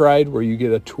dark ride where you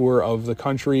get a tour of the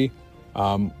country.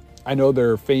 I know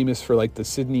they're famous for like the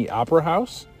Sydney Opera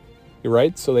House,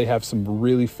 right? So they have some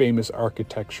really famous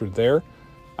architecture there.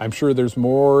 I'm sure there's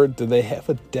more. Do they have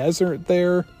a desert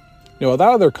there? That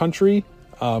other country...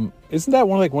 isn't that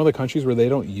one of the countries where they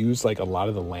don't use like a lot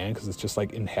of the land because it's just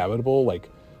like inhabitable? Like,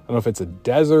 I don't know if it's a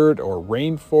desert or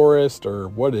rainforest or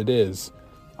what it is,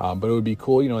 but it would be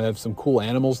cool. They have some cool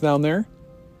animals down there.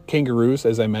 Kangaroos,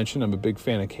 as I mentioned, I'm a big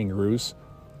fan of kangaroos.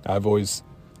 I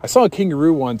saw a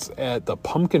kangaroo once at the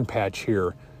pumpkin patch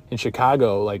here in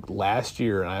Chicago, like last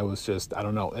year. And I was just, I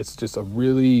don't know, it's just a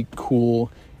really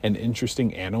cool and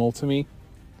interesting animal to me.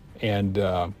 And,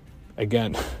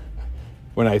 again,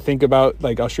 when I think about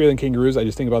like Australian kangaroos, I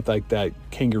just think about like that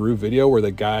kangaroo video where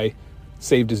the guy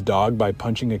saved his dog by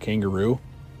punching a kangaroo.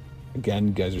 Again,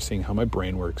 you guys are seeing how my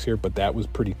brain works here, but that was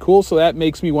pretty cool. So that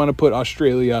makes me want to put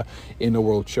Australia in the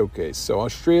World Showcase. So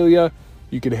Australia,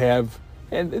 you could have,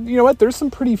 and you know what? There's some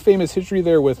pretty famous history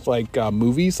there with like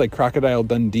movies like Crocodile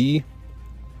Dundee.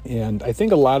 And I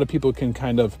think a lot of people can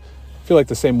kind of feel like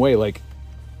the same way. Like,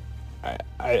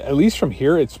 at least from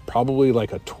here, it's probably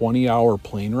like a 20-hour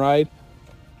plane ride.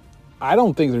 I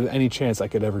don't think there's any chance I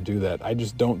could ever do that. I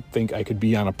just don't think I could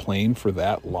be on a plane for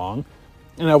that long.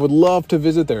 And I would love to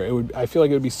visit there. I feel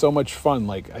like it would be so much fun.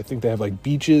 Like, I think they have like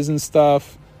beaches and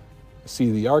stuff.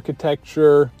 See the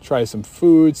architecture, try some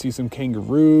food, see some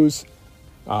kangaroos.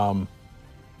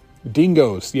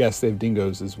 Dingoes. Yes, they have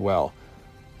dingoes as well.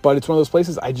 But it's one of those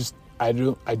places I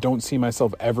don't see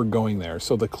myself ever going there.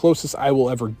 So the closest I will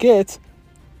ever get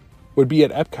would be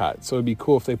at Epcot. So it'd be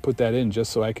cool if they put that in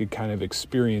just so I could kind of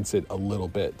experience it a little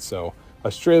bit. So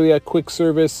Australia, quick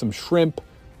service, some shrimp,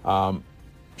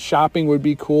 shopping would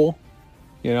be cool.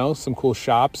 You know, some cool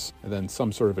shops, and then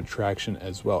some sort of attraction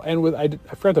as well. And I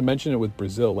forgot to mention it with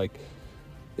Brazil. Like,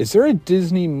 is there a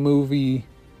Disney movie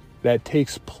that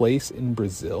takes place in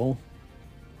Brazil?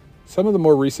 Some of the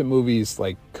more recent movies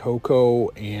like Coco,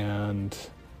 and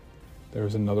there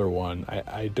was another one.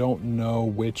 I don't know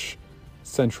which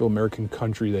Central American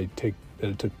country that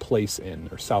it took place in,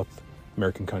 or South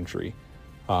American country.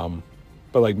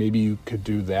 But like maybe you could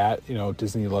do that. You know,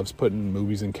 Disney loves putting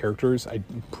movies and characters.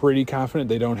 I'm pretty confident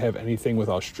they don't have anything with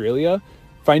Australia.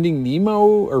 Finding Nemo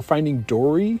or Finding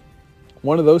Dory,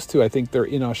 one of those two, I think they're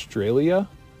in Australia,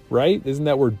 right? Isn't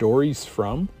that where Dory's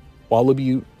from?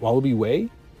 Wallaby Way?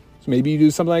 So maybe you do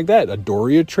something like that, a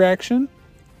Dory attraction.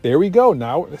 There we go.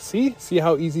 Now, see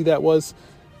how easy that was?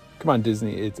 Come on,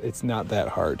 Disney, it's not that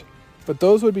hard. But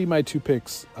those would be my two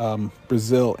picks,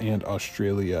 Brazil and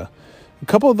Australia. A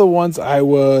couple of the ones I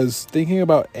was thinking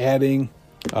about adding,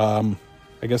 I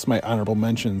guess my honorable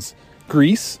mentions,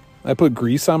 Greece. I put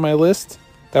Greece on my list.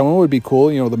 That one would be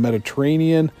cool. You know, the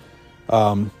Mediterranean,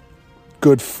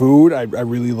 good food. I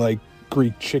really like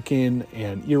Greek chicken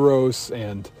and gyros,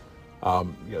 and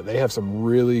you know, they have some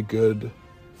really good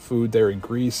food there in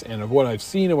Greece. And of what I've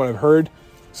seen and what I've heard,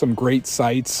 some great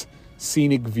sights,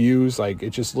 scenic views. Like,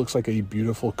 it just looks like a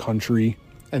beautiful country.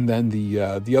 And then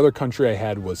the other country I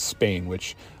had was Spain,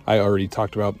 which I already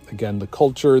talked about. Again, the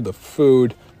culture, the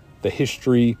food, the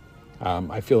history.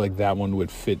 I feel like that one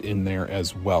would fit in there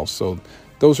as well. So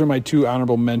those are my two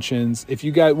honorable mentions.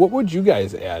 What would you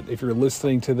guys add? If you're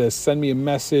listening to this, send me a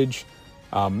message.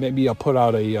 Maybe I'll put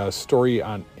out a story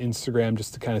on Instagram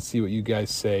just to kind of see what you guys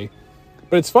say.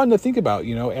 But it's fun to think about,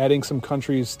 you know, adding some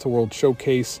countries to World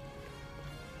Showcase.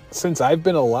 Since I've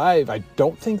been alive, I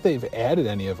don't think they've added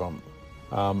any of them.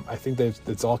 I think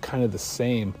it's all kind of the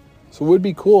same. So it would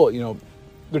be cool, you know,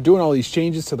 they're doing all these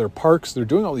changes to their parks. They're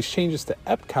doing all these changes to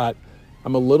Epcot.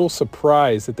 I'm a little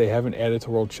surprised that they haven't added to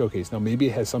World Showcase. Now, maybe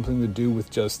it has something to do with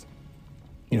just,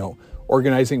 you know,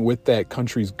 organizing with that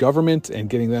country's government and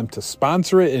getting them to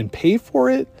sponsor it and pay for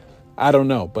it. I don't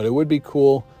know, but it would be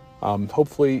cool.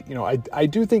 Hopefully, you know, I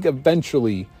do think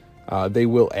eventually they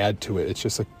will add to it. It's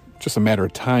just a matter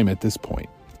of time at this point.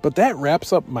 But that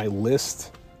wraps up my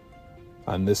list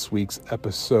on this week's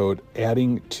episode,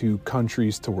 adding 2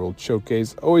 countries to World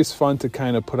Showcase. Always fun to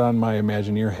kind of put on my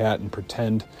Imagineer hat and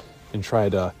pretend and try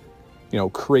to, you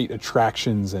know, create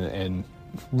attractions and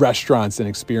restaurants and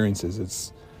experiences.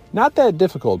 It's not that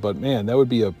difficult, but man, that would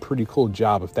be a pretty cool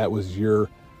job if that was your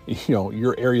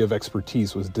area of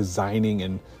expertise, was designing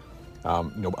and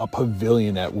a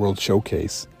pavilion at World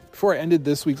Showcase. Before I ended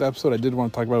this week's episode, I did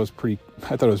want to talk about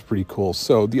I thought it was pretty cool.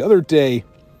 So the other day,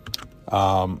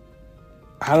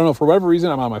 I don't know, for whatever reason,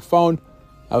 I'm on my phone.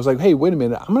 I was like, hey, wait a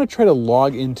minute. I'm going to try to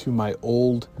log into my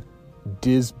old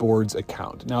Disboards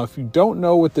account. Now, if you don't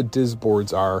know what the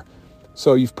Disboards are,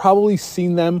 so you've probably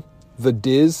seen them, the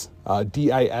Diz,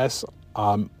 D-I-S.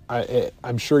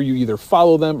 I'm sure you either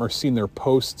follow them or seen their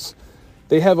posts.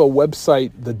 They have a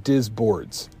website, the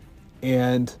Disboards.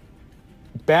 And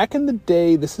back in the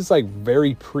day, this is like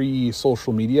very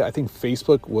pre-social media. I think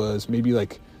Facebook was maybe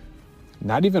like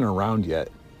not even around yet.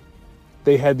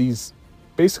 They had these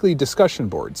basically discussion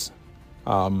boards.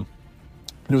 And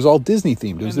it was all Disney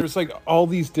themed. And there's like all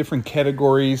these different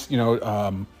categories,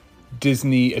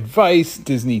 Disney advice,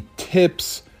 Disney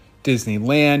tips,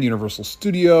 Disneyland, Universal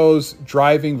Studios,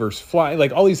 driving versus flying,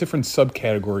 like all these different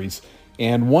subcategories.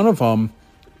 And one of them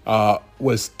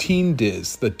was Teen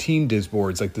Diz, the Teen Diz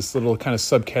boards, like this little kind of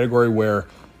subcategory where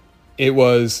it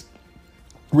was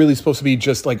really supposed to be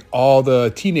just like all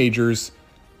the teenagers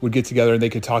would get together and they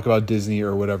could talk about Disney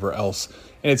or whatever else.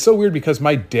 And it's so weird because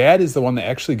my dad is the one that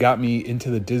actually got me into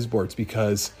the Disboards,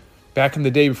 because back in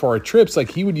the day before our trips, like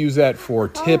he would use that for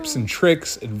tips and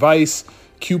tricks, advice,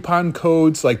 coupon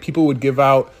codes. Like people would give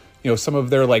out, some of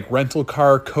their like rental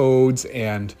car codes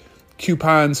and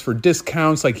coupons for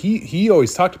discounts. Like he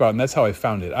always talked about it, and that's how I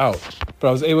found it out. But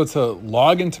I was able to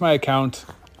log into my account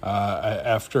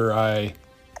after I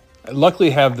luckily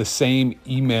have the same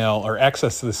email or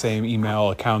access to the same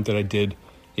email account that I did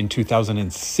in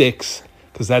 2006,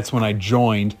 because that's when I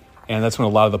joined, and that's when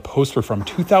a lot of the posts were from.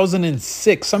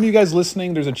 2006. Some of you guys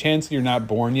listening, there's a chance that you're not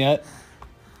born yet.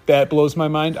 That blows my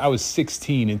mind. I was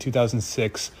 16 in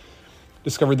 2006.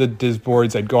 Discovered the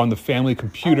Disboards. I'd go on the family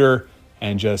computer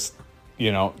and just,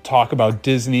 talk about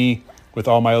Disney with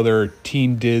all my other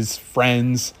Teen Diz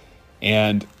friends.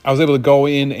 And I was able to go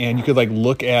in and you could like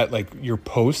look at like your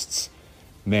posts.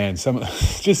 Man,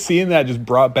 just seeing that just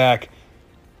brought back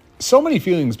so many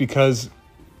feelings because,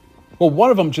 well,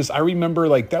 one of them I remember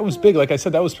like that was big. Like I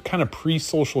said, that was kind of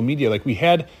pre-social media. Like we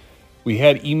had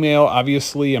email,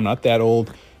 obviously. I'm not that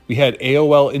old. We had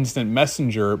AOL Instant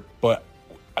Messenger, but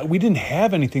we didn't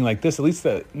have anything like this, at least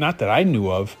not that I knew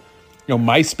of.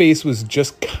 MySpace was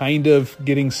just kind of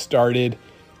getting started,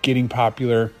 getting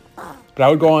popular. But I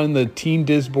would go on the Teen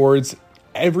Disboards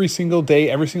every single day,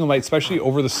 every single night, especially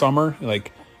over the summer.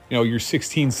 Like, you're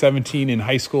 16, 17 in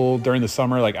high school during the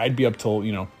summer. Like I'd be up till,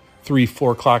 3,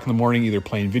 4 o'clock in the morning, either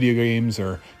playing video games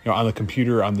or, on the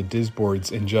computer on the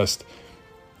Disboards. And just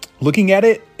looking at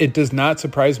it, it does not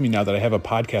surprise me now that I have a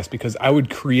podcast, because I would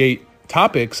create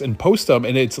topics and post them.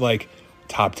 And it's like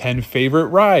top 10 favorite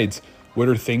rides. What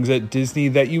are things at Disney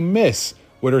that you miss?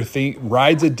 What are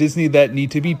rides at Disney that need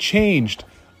to be changed?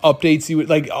 Updates you would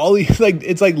like all these, like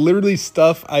it's like literally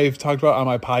stuff I've talked about on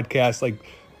my podcast, like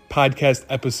podcast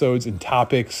episodes and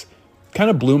topics. Kind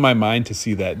of blew my mind to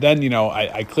see that. Then,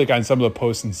 I click on some of the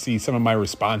posts and see some of my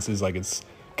responses. Like it's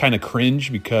kind of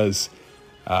cringe because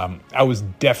I was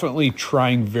definitely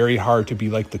trying very hard to be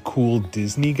like the cool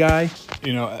Disney guy,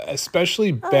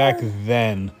 especially back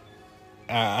then.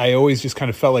 I always just kind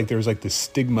of felt like there was like this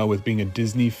stigma with being a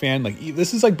Disney fan. Like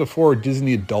this is like before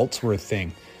Disney adults were a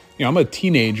thing. I'm a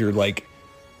teenager. Like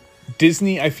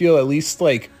Disney, I feel, at least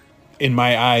like in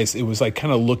my eyes, it was like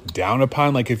kind of looked down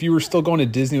upon. Like if you were still going to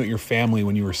Disney with your family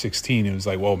when you were 16, it was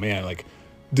like, well, man, like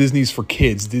Disney's for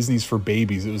kids, Disney's for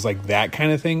babies. It was like that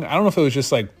kind of thing. I don't know if it was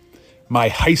just like my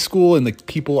high school and the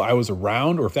people I was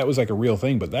around, or if that was like a real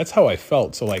thing, but that's how I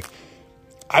felt. So like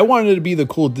I wanted to be the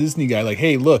cool Disney guy. Like,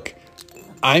 hey, look,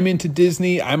 I'm into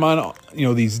Disney. I'm on,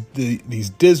 these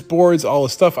Disboards, all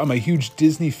this stuff. I'm a huge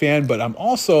Disney fan, but I'm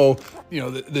also,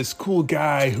 this cool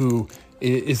guy who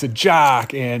is a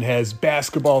jock and has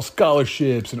basketball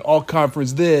scholarships and all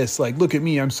conference this. Like, look at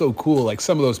me, I'm so cool. Like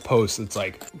some of those posts, it's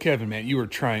like, Kevin, man, you were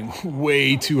trying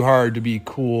way too hard to be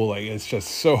cool. Like it's just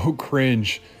so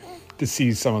cringe to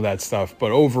see some of that stuff.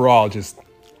 But overall, just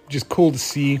cool to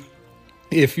see.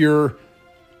 If you're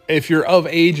of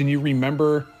age and you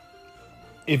remember.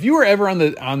 If you were ever on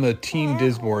the Teen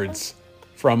Disboards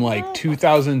from like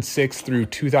 2006 through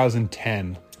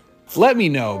 2010, let me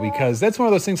know, because that's one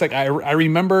of those things. Like I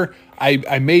remember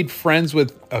I made friends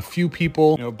with a few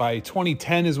people. By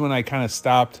 2010 is when I kind of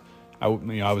stopped. I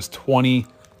was 20,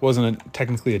 wasn't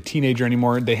technically a teenager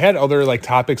anymore. They had other like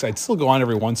topics. I'd still go on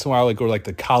every once in a while, like go to like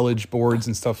the college boards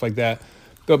and stuff like that.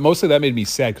 But mostly that made me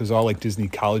sad because all like Disney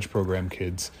college program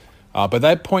kids. But at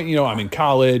that point, I'm in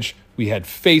college. We had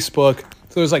Facebook.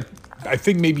 So there's like, I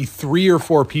think maybe 3 or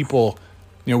 4 people,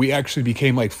 we actually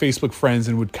became like Facebook friends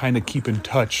and would kind of keep in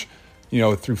touch,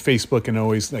 through Facebook, and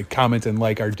always like comment and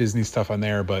like our Disney stuff on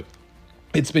there. But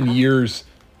it's been years,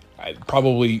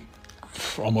 probably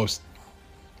almost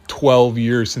 12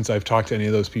 years since I've talked to any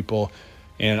of those people.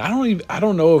 And I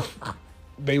don't know if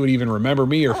they would even remember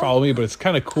me or follow me, but it's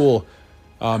kind of cool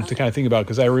to kind of think about,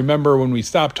 because I remember when we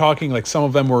stopped talking, like some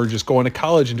of them were just going to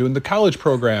college and doing the college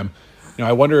program.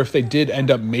 I wonder if they did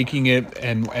end up making it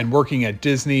and working at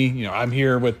Disney. I'm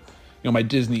here with, my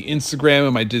Disney Instagram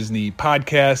and my Disney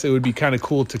podcast. It would be kind of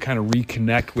cool to kind of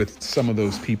reconnect with some of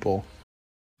those people.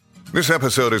 This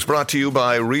episode is brought to you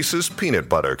by Reese's Peanut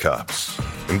Butter Cups.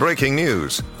 In breaking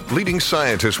news, leading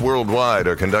scientists worldwide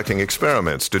are conducting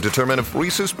experiments to determine if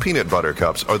Reese's Peanut Butter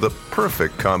Cups are the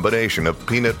perfect combination of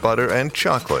peanut butter and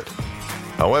chocolate.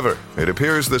 However, it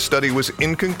appears the study was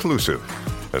inconclusive,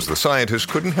 as the scientists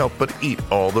couldn't help but eat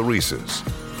all the Reese's.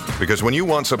 Because when you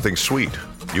want something sweet,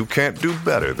 you can't do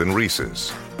better than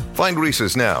Reese's. Find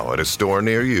Reese's now at a store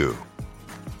near you.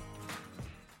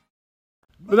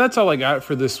 But that's all I got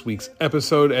for this week's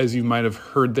episode. As you might have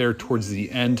heard there towards the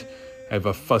end, I have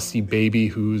a fussy baby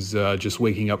who's just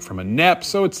waking up from a nap,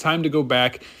 so it's time to go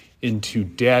back into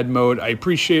dad mode. I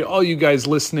appreciate all you guys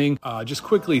listening. Just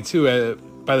quickly too,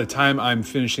 by the time I'm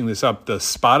finishing this up, the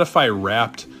Spotify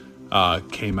Wrapped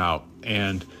came out,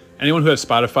 and anyone who has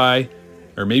Spotify,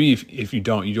 or maybe if you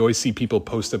don't, you always see people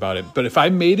post about it. But if I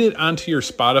made it onto your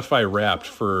Spotify Wrapped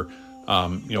for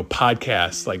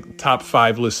podcasts, like top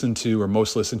 5 listened to or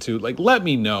most listened to, like let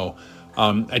me know.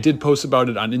 I did post about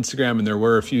it on Instagram, and there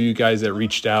were a few of you guys that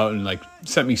reached out and like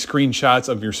sent me screenshots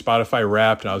of your Spotify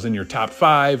Wrapped, and I was in your top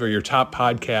 5 or your top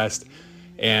podcast,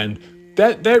 and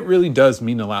that really does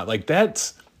mean a lot. Like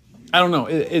that's, I don't know,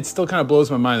 it still kind of blows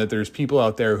my mind that there's people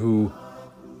out there who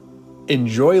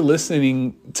enjoy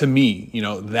listening to me,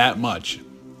 that much.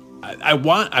 I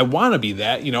want to be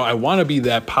that, I want to be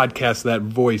that podcast, that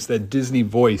voice, that Disney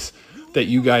voice that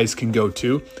you guys can go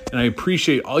to. And I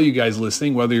appreciate all you guys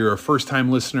listening, whether you're a first-time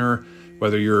listener,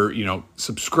 whether you're,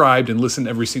 subscribed and listen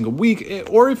every single week,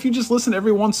 or if you just listen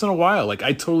every once in a while. Like,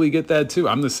 I totally get that too.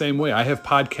 I'm the same way. I have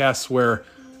podcasts where,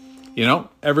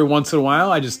 every once in a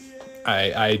while, I just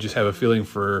have a feeling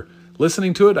for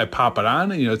listening to it. I pop it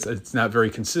on, and, it's not very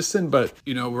consistent, but,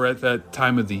 we're at that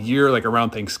time of the year, like around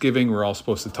Thanksgiving, we're all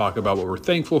supposed to talk about what we're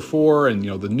thankful for and,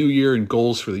 the new year and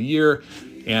goals for the year.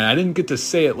 And I didn't get to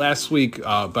say it last week,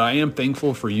 but I am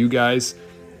thankful for you guys.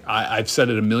 I've said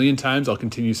it a million times. I'll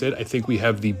continue to say it. I think we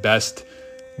have the best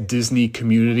Disney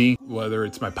community, whether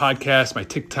it's my podcast, my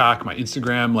TikTok, my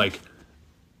Instagram. Like,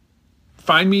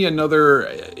 find me another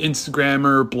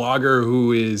Instagrammer, blogger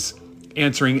who is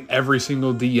answering every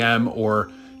single DM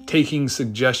or taking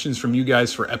suggestions from you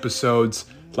guys for episodes.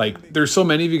 Like, there's so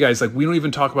many of you guys, like, we don't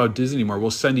even talk about Disney anymore.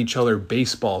 We'll send each other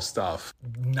baseball stuff,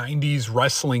 90s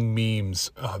wrestling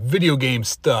memes, video game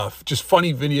stuff, just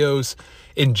funny videos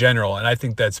in general. And I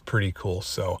think that's pretty cool.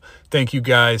 So thank you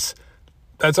guys.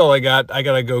 That's all I got. I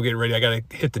got to go get ready. I got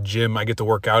to hit the gym. I get to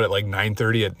work out at like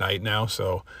 9:30 at night now.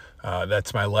 So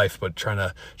that's my life, but trying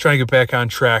to get back on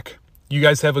track. You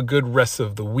guys have a good rest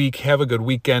of the week. Have a good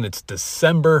weekend. It's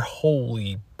December.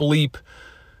 Holy bleep.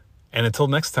 And until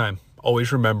next time,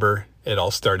 always remember, it all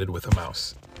started with a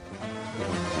mouse.